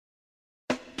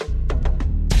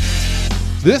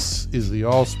This is the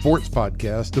All Sports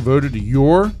Podcast devoted to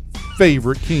your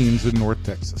favorite teams in North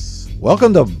Texas.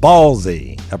 Welcome to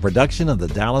Ballzy, a production of the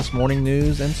Dallas Morning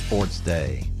News and Sports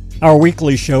Day. Our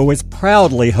weekly show is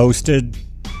proudly hosted.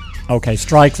 Okay,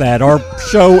 strike that. Our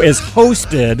show is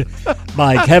hosted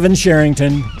by Kevin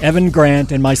Sherrington, Evan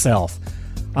Grant, and myself.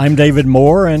 I'm David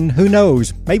Moore, and who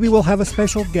knows, maybe we'll have a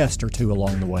special guest or two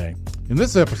along the way. In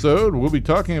this episode, we'll be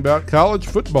talking about college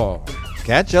football.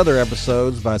 Catch other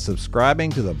episodes by subscribing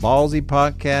to the Ballzy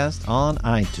Podcast on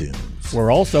iTunes.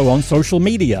 We're also on social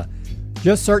media.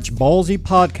 Just search Ballzy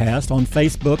Podcast on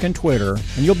Facebook and Twitter,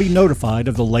 and you'll be notified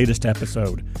of the latest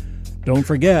episode. Don't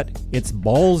forget, it's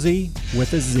Ballzy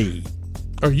with a Z.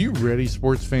 Are you ready,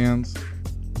 sports fans?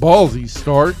 Ballzy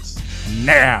starts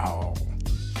now.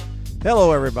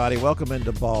 Hello, everybody. Welcome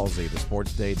into Ballzy, the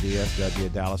Sports Day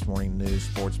DFW Dallas Morning News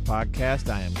Sports Podcast.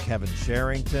 I am Kevin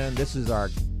Sherrington. This is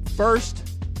our first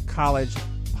college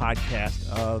podcast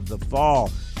of the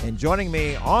fall. And joining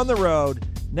me on the road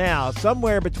now,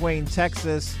 somewhere between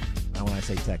Texas, when I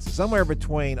say Texas, somewhere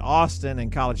between Austin and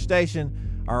College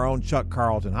Station, our own Chuck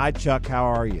Carlton. Hi, Chuck. How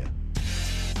are you?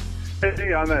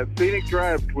 Hey, on that scenic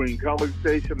drive between College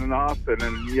Station and Austin,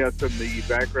 and yes, in the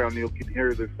background you can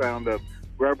hear the sound of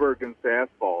rubber against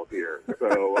asphalt here.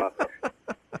 So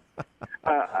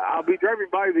I'll be driving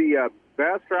by the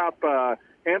Bastrop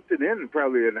Hampton Inn in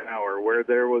probably an hour, where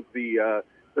there was the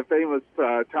famous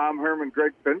Tom Herman,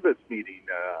 Greg Fenvis meeting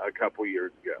a couple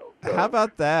years ago. So. How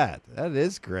about that? That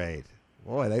is great.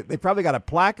 Boy, they probably got a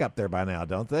plaque up there by now,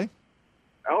 don't they?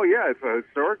 Oh yeah, it's a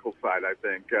historical site, I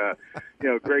think.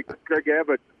 Greg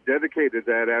Abbott dedicated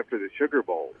that after the Sugar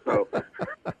Bowl. So.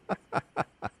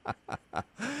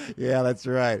 Yeah, that's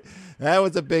right. That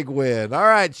was a big win. All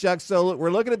right, Chuck. So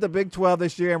we're looking at the Big 12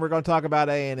 this year, and we're going to talk about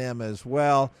A&M as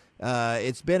well.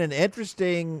 It's been an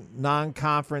interesting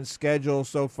non-conference schedule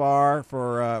so far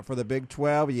for the Big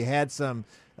 12. You had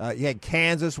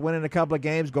Kansas winning a couple of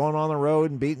games, going on the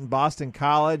road and beating Boston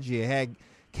College. You had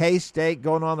K-State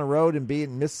going on the road and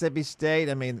beating Mississippi State.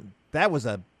 I mean, that was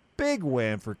a big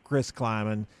win for Chris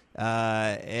Kleiman.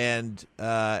 And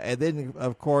then,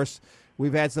 of course,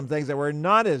 we've had some things that were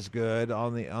not as good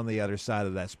on the other side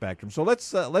of that spectrum. So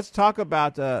let's talk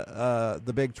about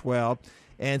the Big 12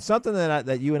 and something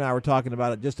that you and I were talking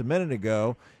about just a minute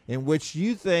ago, in which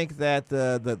you think that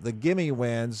the gimme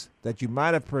wins that you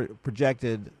might have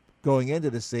projected going into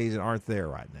the season aren't there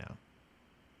right now.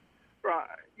 Right.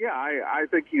 Yeah, I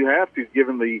think you have to,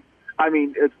 given the. I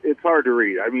mean, it's hard to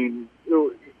read. I mean,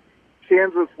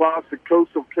 Kansas lost to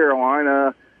Coastal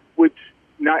Carolina, which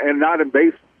not in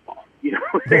baseball. You know,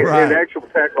 right. In actual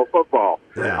tackle football.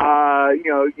 Yeah.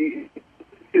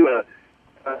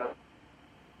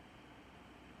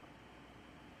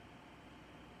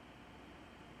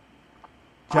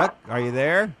 Chuck, are you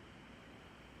there?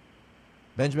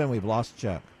 Benjamin, we've lost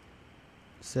Chuck.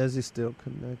 Says he's still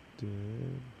connected.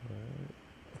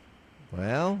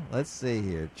 Well, let's see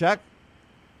here. Chuck,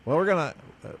 well, we're going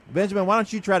to Benjamin, why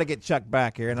don't you try to get Chuck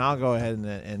back here, and I'll go ahead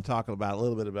and talk about a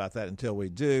little bit about that until we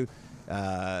do.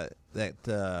 What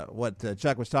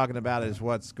Chuck was talking about is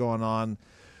what's going on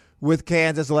with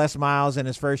Kansas. Les Miles in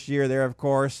his first year there, of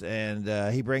course,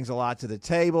 and he brings a lot to the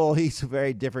table. He's a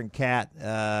very different cat,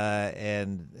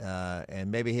 and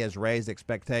maybe he has raised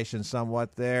expectations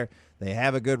somewhat there. They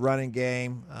have a good running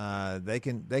game. They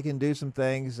can do some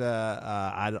things.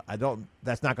 I don't.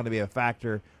 That's not going to be a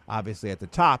factor, obviously, at the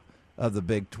top of the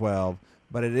Big 12,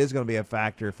 but it is going to be a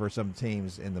factor for some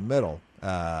teams in the middle.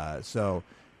 Have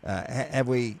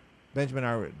we,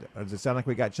 Benjamin? Does it sound like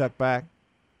we got Chuck back?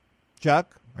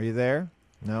 Chuck, are you there?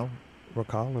 No? We're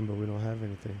calling, but we don't have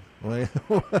anything. Well,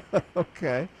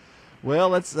 okay. Well,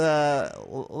 let's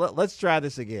try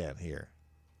this again here.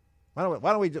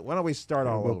 Why don't we start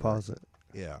all We'll over? pause it.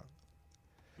 Yeah.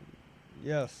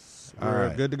 Yes. All We're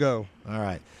right. good to go. All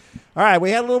right.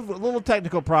 We had a little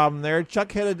technical problem there.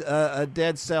 Chuck hit a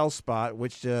dead cell spot,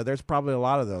 which there's probably a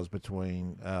lot of those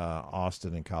between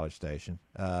Austin and College Station.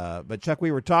 But Chuck,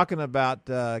 we were talking about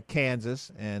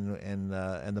Kansas and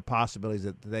the possibilities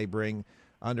that they bring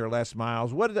under Les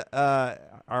Miles. What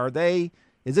are they?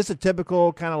 Is this a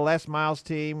typical kind of Les Miles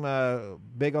team?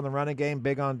 Big on the running game,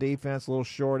 big on defense, a little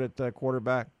short at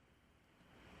quarterback.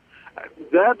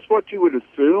 That's what you would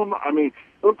assume. I mean, it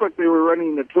looked like they were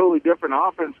running a totally different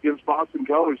offense against Boston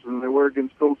College than they were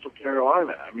against Coastal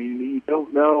Carolina. I mean, you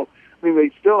don't know. I mean, they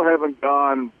still haven't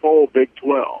gone full Big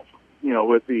 12, you know,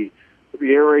 with the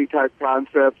air raid type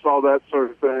concepts, all that sort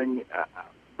of thing.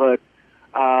 But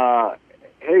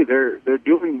hey, they're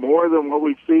doing more than what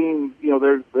we've seen. You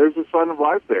know, there's a sign of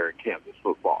life there in Kansas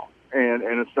football, and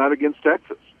it's not against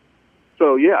Texas.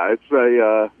 So yeah, it's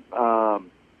a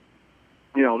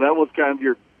that was kind of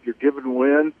your given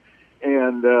win,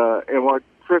 and what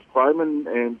Chris Kleiman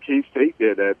and K-State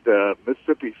did at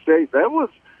Mississippi State, that was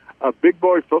a big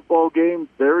boy football game,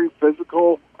 very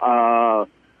physical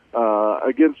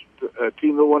against a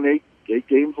team that won eight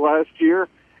games last year,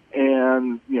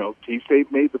 and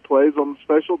K-State made the plays on the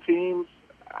special teams,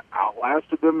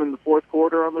 outlasted them in the fourth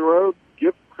quarter on the road.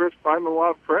 Give Chris Kleiman a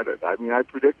lot of credit. I mean, I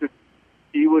predicted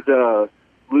he would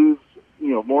lose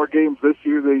more games this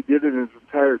year than he did in his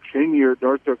entire tenure at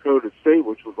North Dakota State,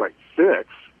 which was like 6.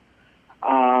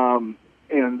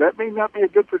 And that may not be a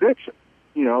good prediction.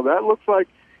 That looks like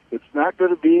it's not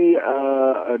going to be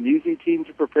an easy team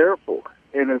to prepare for.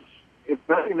 And if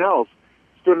nothing else,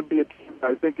 it's going to be a team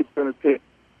I think it's going to take,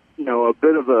 a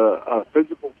bit of a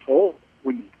physical toll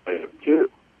when you play them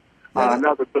too.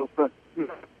 Now that Bill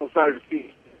Snyder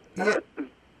sees.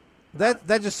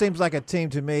 That just seems like a team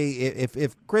to me.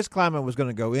 If Chris Kleiman was going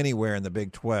to go anywhere in the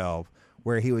Big 12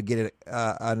 where he would get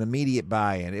an immediate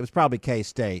buy-in, it was probably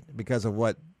K-State because of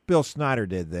what Bill Snyder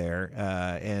did there,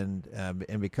 and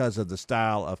because of the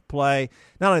style of play.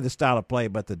 Not only the style of play,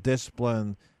 but the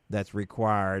discipline that's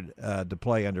required to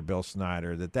play under Bill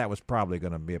Snyder. That was probably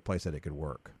going to be a place that it could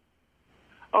work.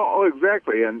 Oh,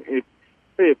 exactly. And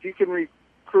if you can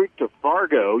recruit to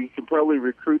Fargo, you can probably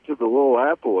recruit to the Little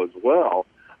Apple as well.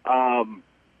 And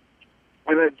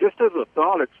just as a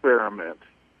thought experiment,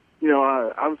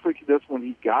 I was thinking this when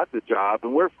he got the job,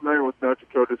 and we're familiar with North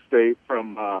Dakota State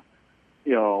from,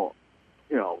 the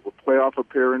playoff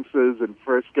appearances in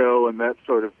Frisco and that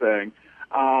sort of thing.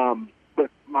 But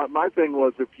my thing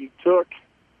was if you took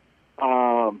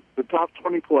the top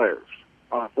 20 players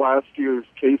off last year's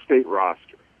K-State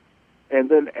roster and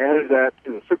then added that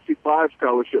to the 65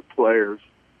 scholarship players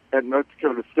at North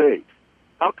Dakota State,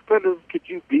 how competitive could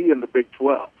you be in the Big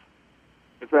 12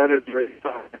 if that is your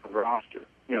roster?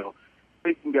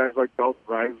 Taking guys like Dalton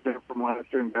Reisner from last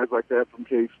year and guys like that from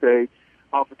K-State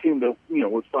off a team that,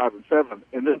 was 5-7,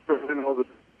 and then presenting all the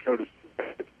Dakota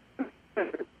State.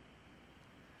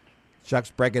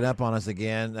 Chuck's breaking up on us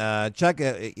again. Chuck,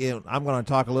 I'm going to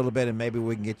talk a little bit, and maybe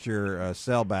we can get your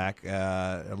cell back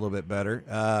a little bit better.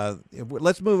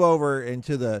 Let's move over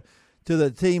into the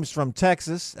teams from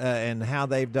Texas and how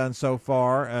they've done so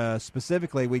far.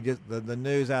 Specifically, the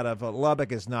news out of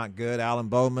Lubbock is not good. Alan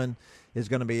Bowman is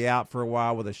going to be out for a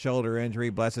while with a shoulder injury.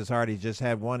 Bless his heart, he's just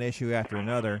had one issue after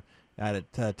another out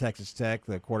at Texas Tech,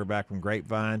 the quarterback from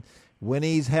Grapevine. When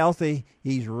he's healthy,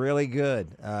 he's really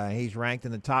good. He's ranked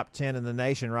in the top 10 in the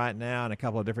nation right now in a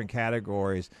couple of different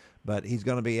categories, but he's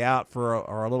going to be out for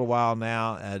a little while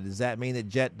now. Does that mean that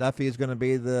Jet Duffy is going to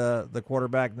be the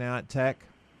quarterback now at Tech?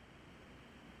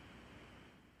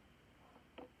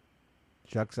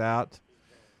 Chuck's out.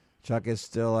 Chuck is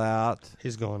still out.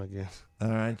 He's gone again. All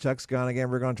right, Chuck's gone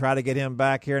again. We're going to try to get him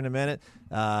back here in a minute.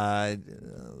 The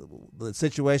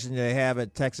situation they have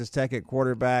at Texas Tech at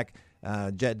quarterback,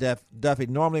 Jet Duffy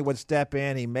normally would step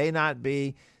in. He may not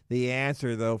be the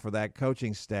answer, though, for that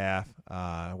coaching staff,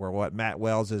 where what Matt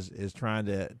Wells is trying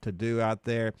to do out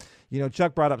there.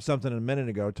 Chuck brought up something a minute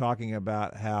ago talking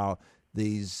about how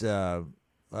these how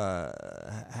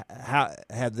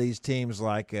have these teams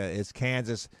like it's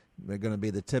Kansas going to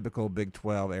be the typical Big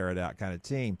 12 aired out kind of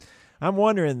team. I'm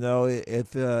wondering, though, if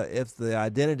the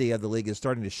identity of the league is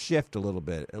starting to shift a little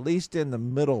bit, at least in the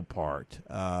middle part.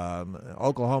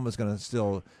 Oklahoma's going to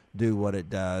still do what it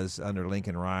does under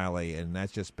Lincoln Riley, and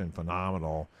that's just been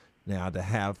phenomenal now to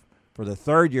have, for the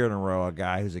third year in a row, a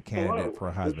guy who's a candidate for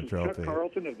a Heisman Trophy. Chuck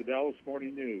Carlton of the Dallas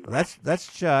Morning News.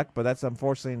 That's Chuck, but that's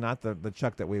unfortunately not the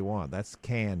Chuck that we want. That's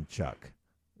canned Chuck.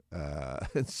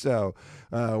 So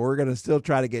we're going to still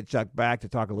try to get Chuck back to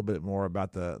talk a little bit more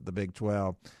about the Big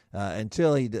 12.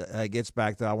 Until he gets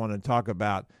back, though, I want to talk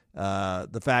about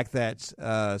the fact that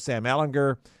Sam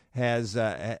Ehlinger has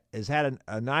had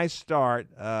a nice start,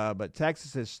 but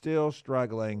Texas is still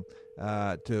struggling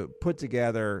to put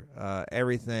together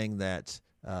everything that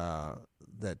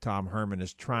Tom Herman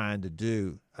is trying to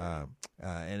do,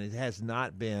 and it has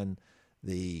not been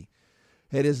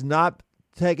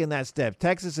taking that step.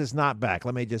 Texas is not back.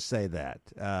 Let me just say that.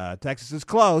 Texas is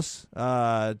close.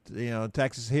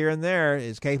 Texas here and there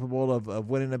is capable of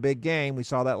winning a big game. We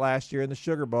saw that last year in the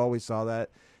Sugar Bowl. We saw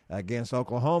that against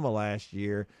Oklahoma last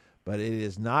year. But it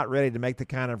is not ready to make the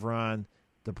kind of run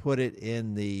to put it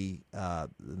in the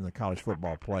college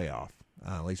football playoff.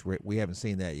 At least we haven't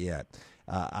seen that yet.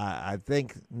 I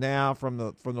think now from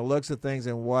the looks of things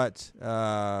and what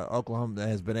Oklahoma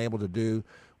has been able to do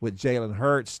with Jalen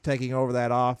Hurts taking over that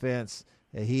offense,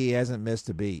 he hasn't missed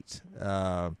a beat.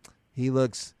 He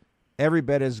looks every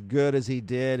bit as good as he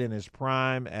did in his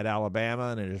prime at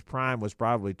Alabama, and his prime was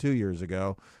probably 2 years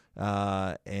ago.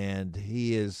 And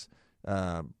he is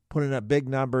putting up big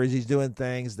numbers. He's doing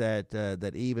things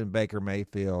that even Baker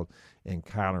Mayfield and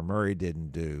Kyler Murray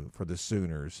didn't do for the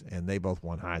Sooners, and they both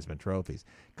won Heisman trophies.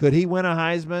 Could he win a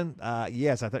Heisman?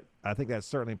 Yes, I think that's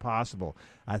certainly possible.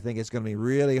 I think it's going to be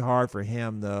really hard for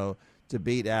him, though, to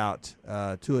beat out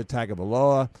Tua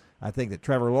Tagovailoa. I think that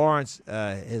Trevor Lawrence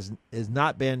has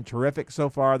not been terrific so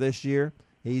far this year.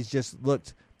 He's just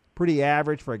looked pretty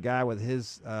average for a guy with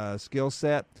his skill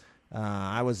set.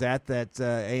 I was at that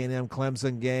A&M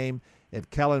Clemson game.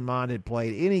 If Kellen Mond had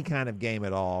played any kind of game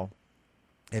at all,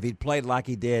 if he'd played like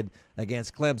he did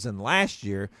against Clemson last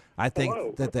year, I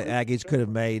think that the Aggies could have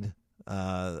made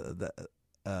an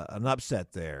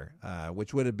upset there,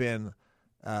 which would have been,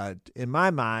 in my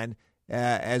mind,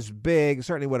 as big,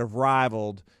 certainly would have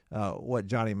rivaled what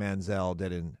Johnny Manziel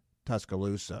did in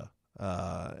Tuscaloosa.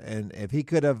 And if he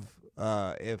could have,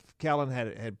 if Kellen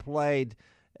had played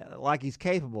like he's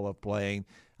capable of playing,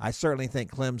 I certainly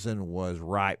think Clemson was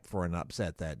ripe for an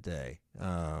upset that day.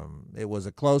 It was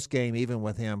a close game, even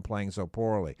with him playing so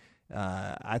poorly.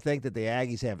 I think that the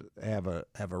Aggies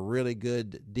have a really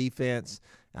good defense.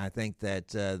 I think that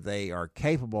they are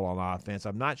capable on offense.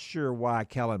 I'm not sure why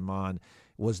Kellen Mond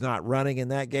was not running in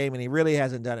that game, and he really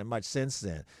hasn't done it much since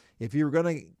then. If you're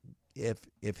going to,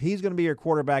 if he's going to be your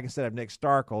quarterback instead of Nick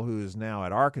Starkel, who is now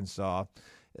at Arkansas,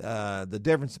 the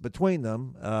difference between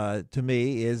them, to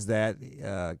me, is that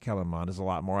Kellen Mond is a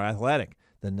lot more athletic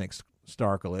than Nick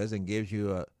Starkel is, and gives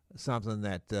you something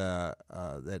that's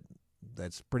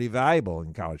pretty valuable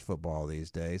in college football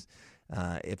these days.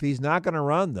 If he's not going to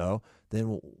run, though,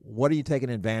 then what are you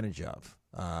taking advantage of?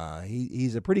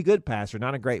 He's a pretty good passer,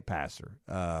 not a great passer.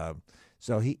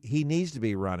 So he needs to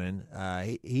be running.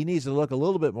 He needs to look a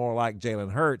little bit more like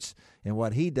Jalen Hurts in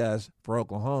what he does for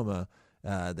Oklahoma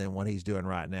than what he's doing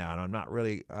right now. And I'm not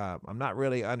really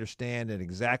understanding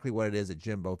exactly what it is that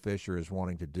Jimbo Fisher is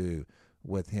wanting to do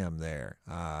with him there.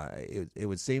 It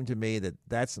would seem to me that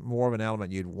that's more of an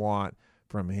element you'd want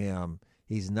from him.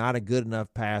 He's not a good enough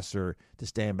passer to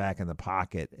stand back in the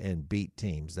pocket and beat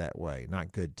teams that way,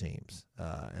 not good teams.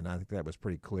 And I think that was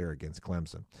pretty clear against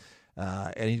Clemson.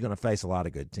 And he's going to face a lot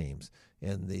of good teams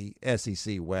in the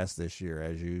SEC West this year,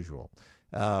 as usual.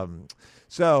 We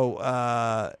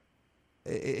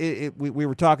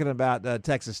were talking about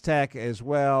Texas Tech as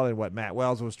well and what Matt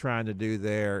Wells was trying to do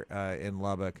there in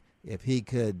Lubbock. If he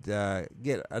could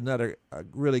get another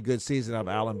really good season of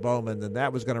Alan Bowman, then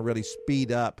that was going to really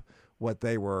speed up what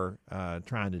they were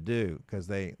trying to do, because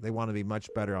they want to be much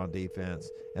better on defense,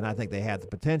 and I think they have the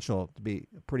potential to be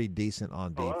pretty decent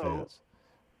on defense.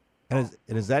 And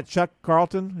is that Chuck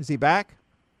Carlton? Is he back?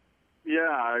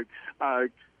 Yeah, I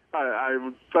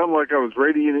sound like I was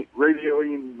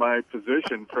radioing my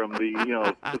position from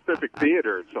the Pacific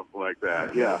Theater or something like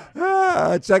that.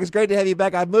 Yeah. Chuck, it's great to have you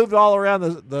back. I moved all around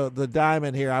the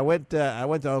diamond here. I went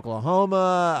to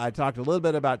Oklahoma. I talked a little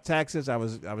bit about Texas. I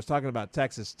was talking about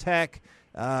Texas Tech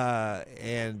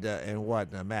and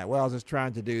what Matt Wells is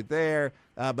trying to do there.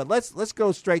 But let's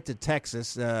go straight to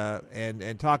Texas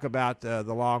and talk about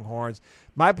the Longhorns.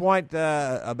 My point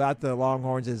about the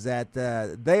Longhorns is that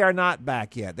they are not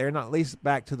back yet. They're not at least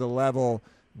back to the level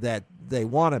that they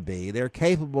want to be. They're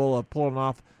capable of pulling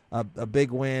off a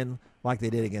big win like they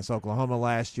did against Oklahoma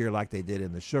last year, like they did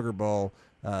in the Sugar Bowl.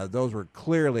 Those were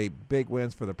clearly big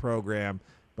wins for the program.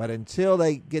 But until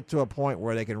they get to a point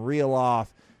where they can reel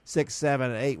off 6,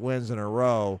 7, 8 wins in a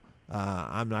row,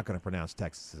 I'm not going to pronounce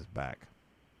Texas is back.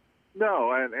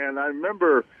 No, and I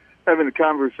remember having a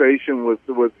conversation with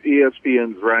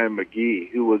ESPN's Ryan McGee,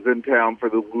 who was in town for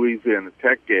the Louisiana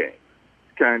Tech game,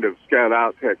 to kind of scout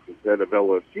out Texas out of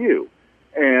LSU.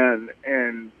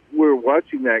 And we're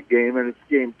watching that game, and it's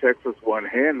a game Texas won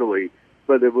handily,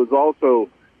 but it was also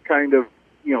kind of,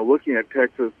 looking at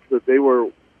Texas, that they were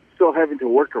still having to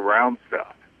work around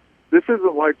stuff. This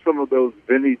isn't like some of those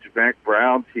vintage Mac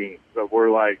Brown teams that were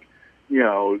like,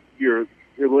 you're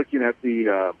looking at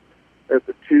the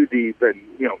two deep, and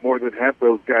more than half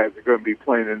those guys are going to be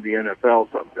playing in the NFL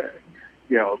someday.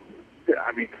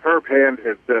 Herb Hand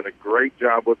has done a great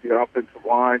job with the offensive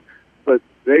line, but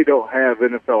they don't have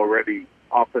NFL ready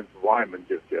offensive linemen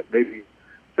just yet. Maybe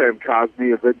Sam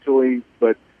Cosmi eventually,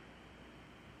 but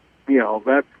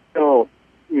that's still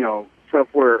stuff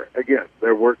where, again,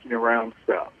 they're working around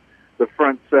stuff. The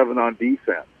front seven on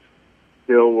defense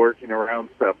still working around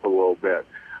stuff a little bit.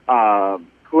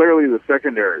 Clearly the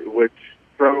secondary, which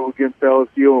throw against LSU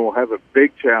and will have a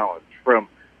big challenge from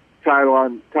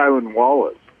Tylan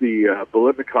Wallace, the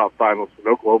Biletnikoff finalist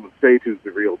from Oklahoma State, who's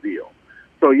the real deal.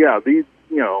 So, yeah, these,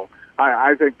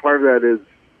 I think part of that is,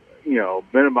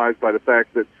 minimized by the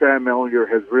fact that Sam Ehlinger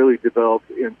has really developed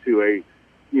into a,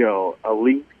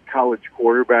 elite college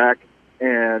quarterback.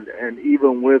 And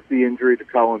even with the injury to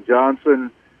Colin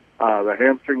Johnson, the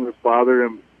hamstring was bothering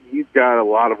him, he's got a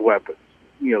lot of weapons.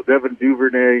 Devin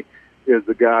Duvernay is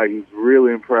the guy who's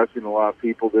really impressing a lot of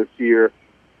people this year,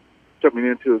 coming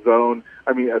into his own.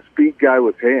 I mean, a speed guy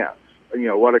with hands.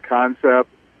 What a concept.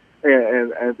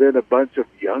 And then a bunch of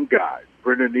young guys,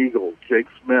 Brendan Eagle, Jake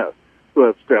Smith, who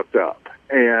have stepped up.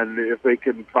 And if they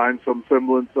can find some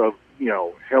semblance of,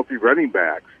 healthy running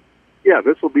backs, yeah,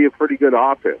 this will be a pretty good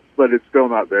offense, but it's still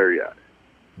not there yet.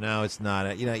 No, it's not.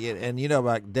 And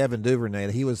about Devin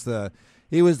Duvernay, he was the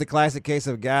classic case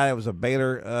of a guy that was a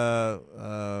Baylor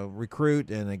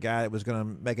recruit and a guy that was going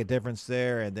to make a difference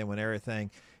there. And then when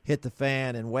everything hit the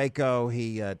fan in Waco,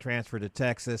 he transferred to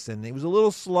Texas, and he was a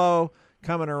little slow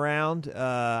coming around.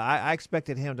 I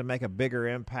expected him to make a bigger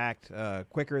impact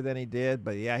quicker than he did,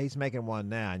 but yeah, he's making one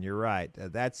now. And you're right,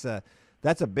 that's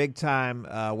a big time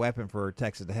weapon for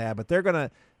Texas to have. But they're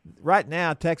gonna. Right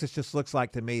now, Texas just looks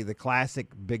like to me the classic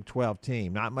Big 12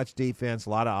 team. Not much defense,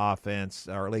 a lot of offense,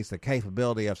 or at least the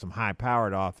capability of some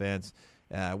high-powered offense,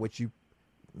 which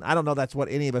I don't know that's what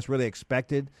any of us really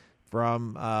expected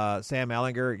from Sam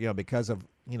Ehlinger. Because of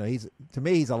he's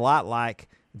a lot like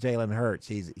Jalen Hurts.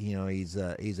 He's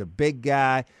a big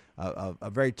guy, a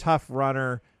very tough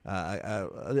runner,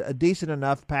 a decent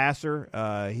enough passer.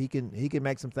 He can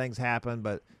make some things happen,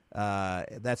 but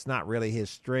that's not really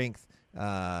his strength.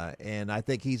 And I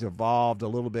think he's evolved a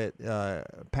little bit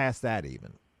past that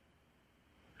even.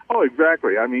 Oh,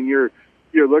 exactly. I mean, you're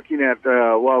looking at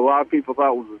what a lot of people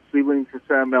thought was a ceiling for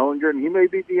Sam Ehlinger, and he may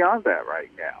be beyond that right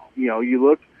now. You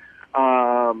look,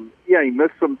 he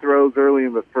missed some throws early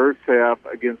in the first half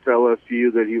against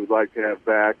LSU that he would like to have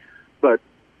back, but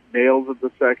nails it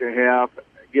the second half.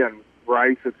 Again,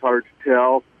 Rice, it's hard to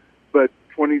tell, but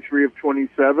 23 of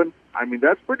 27, I mean,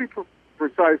 that's pretty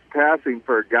precise passing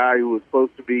for a guy who was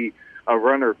supposed to be a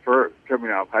runner first coming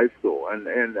out of high school, and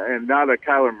not a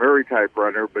Kyler Murray type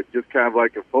runner, but just kind of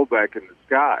like a fullback in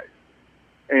disguise.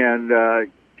 And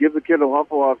give the kid an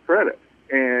awful lot of credit.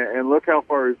 And look how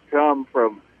far he's come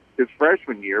from his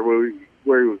freshman year, where he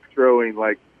was throwing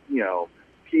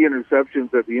key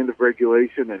interceptions at the end of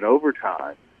regulation and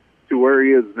overtime, to where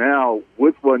he is now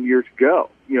with 1 year to go.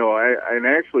 And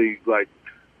actually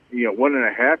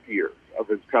 1.5 years of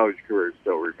his college career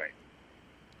still remains.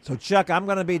 So, Chuck, I'm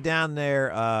going to be down there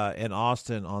in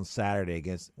Austin on Saturday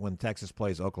when Texas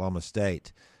plays Oklahoma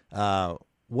State.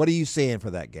 What are you seeing for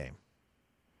that game?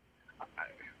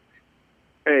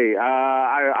 Hey,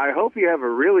 I hope you have a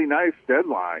really nice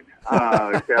deadline,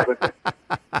 Kevin.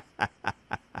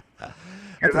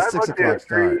 That's a 6 o'clock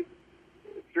start.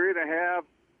 3.5,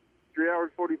 3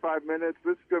 hours, 45 minutes.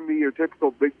 This is going to be your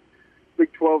typical Big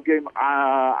 12 game.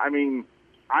 I mean,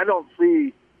 I don't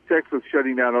see Texas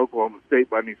shutting down Oklahoma State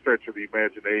by any stretch of the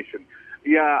imagination.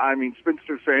 Yeah, I mean,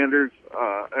 Spencer Sanders,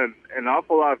 an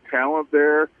awful lot of talent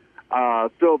there.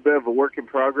 Still a bit of a work in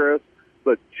progress.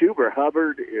 But Chuba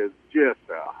Hubbard is just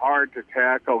a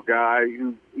hard-to-tackle guy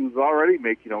who's already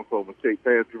making Oklahoma State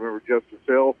fans remember Justice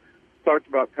Hill. Talked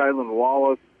about Kylan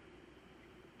Wallace,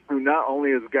 who not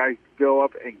only is a guy who can go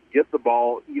up and get the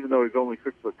ball, even though he's only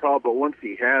 6 foot tall, but once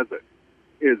he has it,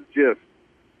 is just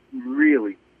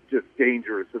really just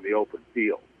dangerous in the open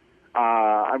field.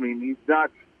 I mean, he's not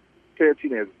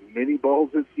catching as many balls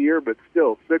this year, but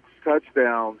still 6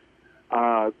 touchdowns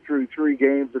through 3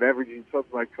 games and averaging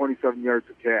something like 27 yards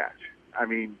a catch. I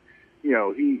mean, he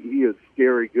is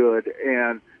scary good.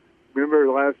 And remember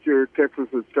last year, Texas'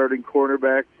 starting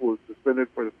cornerback was suspended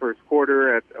for the first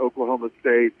quarter at Oklahoma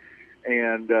State,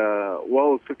 and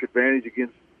Wallace took advantage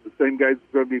against the same guys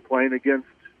he's going to be playing against,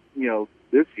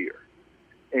 this year.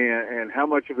 And how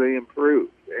much have they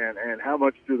improved? And how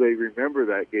much do they remember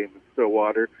that game in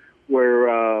Stillwater where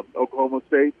Oklahoma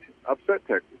State upset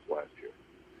Texas last year?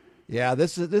 Yeah,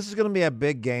 this is going to be a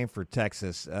big game for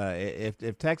Texas.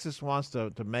 If Texas wants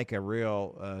to make a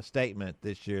real statement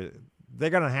this year, they're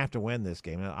going to have to win this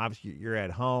game. Now, obviously, you're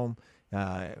at home.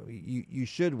 You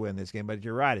should win this game, but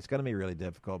you're right. It's going to be really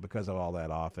difficult because of all that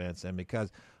offense and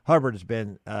because Hubbard has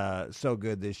been so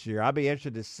good this year. I'll be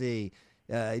interested to see.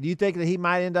 Do you think that he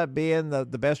might end up being the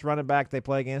best running back they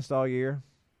play against all year?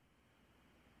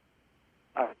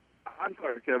 I'm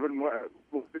sorry, Kevin. What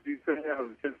did you say? I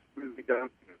was just really done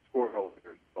to score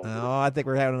holders. Oh, I think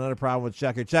we're having another problem with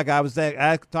Chuck here. Chuck, I was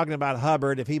talking about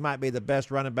Hubbard, if he might be the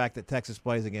best running back that Texas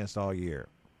plays against all year.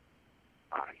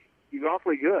 He's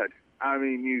awfully good. I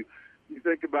mean, you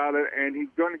think about it, and he's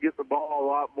going to get the ball a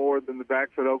lot more than the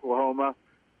backs at Oklahoma.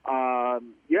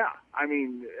 Yeah, I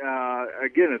mean,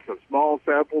 again, it's a small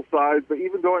sample size, but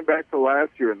even going back to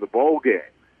last year in the bowl game,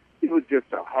 he was just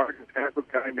a hard to tackle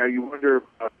guy. Now you wonder,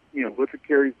 what the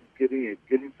carries he's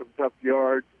getting some tough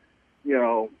yards,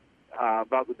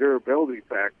 about the durability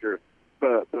factor,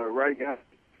 but right now,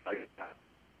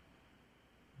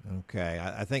 Okay,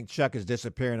 I think Chuck is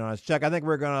disappearing on us. Chuck, I think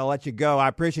we're going to let you go. I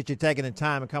appreciate you taking the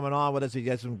time and coming on with us. You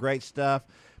got some great stuff.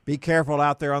 Be careful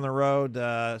out there on the road.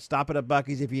 Stop at a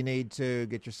Buc-ee's if you need to.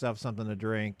 Get yourself something to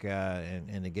drink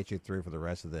and to get you through for the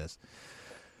rest of this.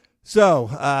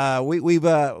 So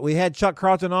we had Chuck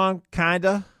Carlton on,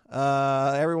 kinda.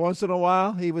 Every once in a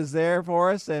while, he was there for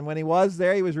us, and when he was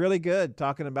there, he was really good,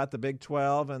 talking about the Big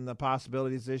 12 and the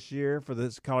possibilities this year for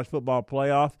this college football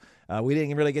playoff. We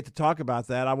didn't really get to talk about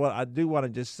that. I do want to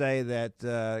just say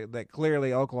that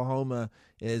clearly Oklahoma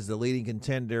is the leading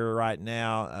contender right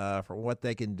now for what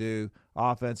they can do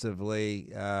offensively.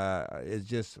 Is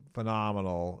just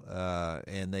phenomenal,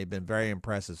 and they've been very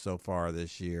impressive so far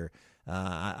this year.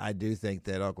 I do think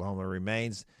that Oklahoma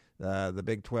remains the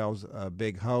Big 12's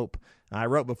big hope. I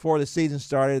wrote before the season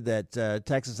started that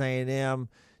Texas A&M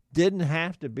didn't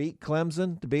have to beat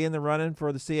Clemson to be in the running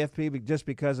for the CFP just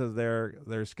because of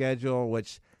their schedule,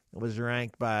 which was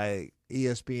ranked by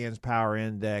ESPN's Power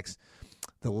Index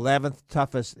the 11th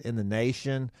toughest in the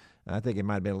nation. I think it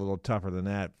might have been a little tougher than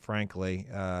that, frankly,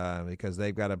 because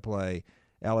they've got to play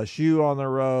LSU on the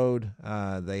road.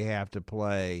 They have to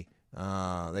play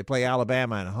they play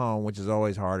Alabama at home, which is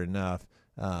always hard enough.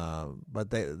 But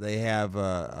they have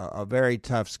a very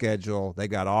tough schedule. They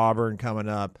got Auburn coming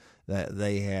up.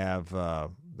 They have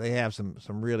some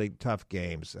really tough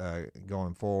games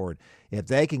going forward. If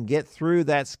they can get through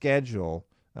that schedule,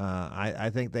 I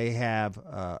think they have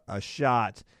a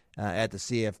shot at the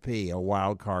CFP, a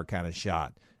wild card kind of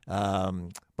shot.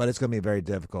 But it's going to be very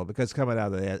difficult because coming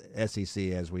out of the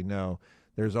SEC, as we know,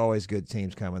 there's always good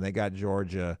teams coming. They got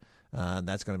Georgia.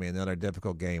 That's going to be another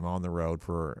difficult game on the road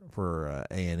for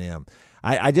A&M.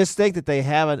 I just think that they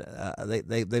haven't.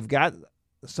 They've got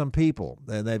some people.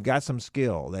 They've got some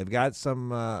skill. They've got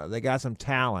some. They got some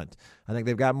talent. I think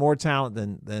they've got more talent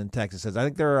than Texas is. I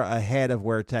think they're ahead of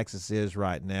where Texas is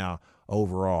right now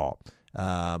overall.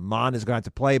 Mond is going to have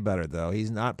to play better, though.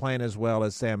 He's not playing as well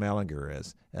as Sam Ehlinger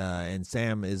is, and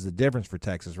Sam is the difference for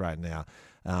Texas right now.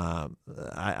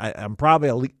 I'm probably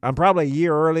a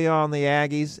year early on the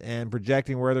Aggies and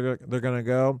projecting where they're going to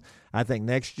go. I think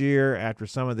next year, after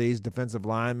some of these defensive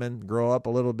linemen grow up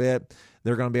a little bit,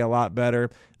 they're going to be a lot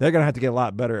better. They're going to have to get a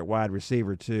lot better at wide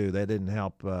receiver too. They didn't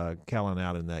help Kellen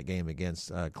out in that game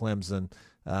against Clemson,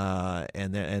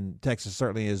 and Texas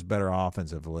certainly is better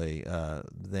offensively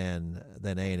than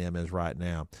A&M is right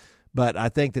now. But I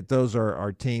think that those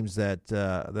are teams that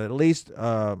at least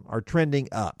are trending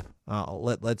up.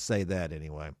 Let's say that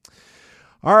anyway.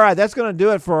 All right, that's going to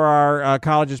do it for our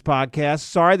Colleges podcast.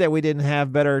 Sorry that we didn't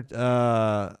have better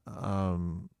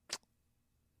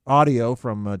audio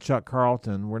from Chuck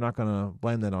Carlton. We're not going to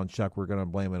blame that on Chuck. We're going to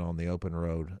blame it on the open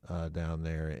road down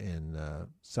there in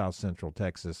South Central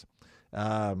Texas.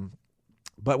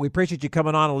 But we appreciate you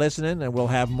coming on and listening, and we'll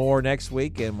have more next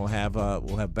week, and we'll have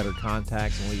better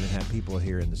contacts, and we'll even have people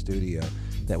here in the studio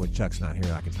that when Chuck's not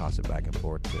here, I can toss it back and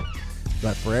forth to.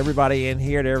 But for everybody in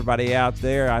here, to everybody out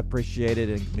there, I appreciate it,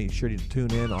 and be sure to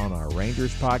tune in on our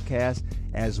Rangers podcast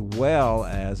as well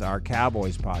as our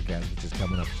Cowboys podcast, which is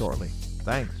coming up shortly.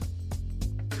 Thanks.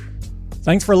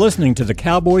 Thanks for listening to the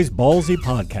Cowboys Ballzy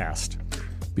podcast.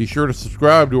 Be sure to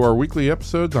subscribe to our weekly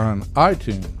episodes on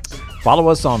iTunes. Follow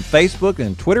us on Facebook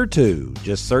and Twitter, too.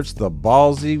 Just search the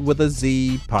Ballzy with a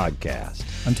Z podcast.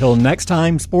 Until next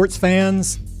time, sports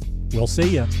fans, we'll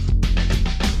see you.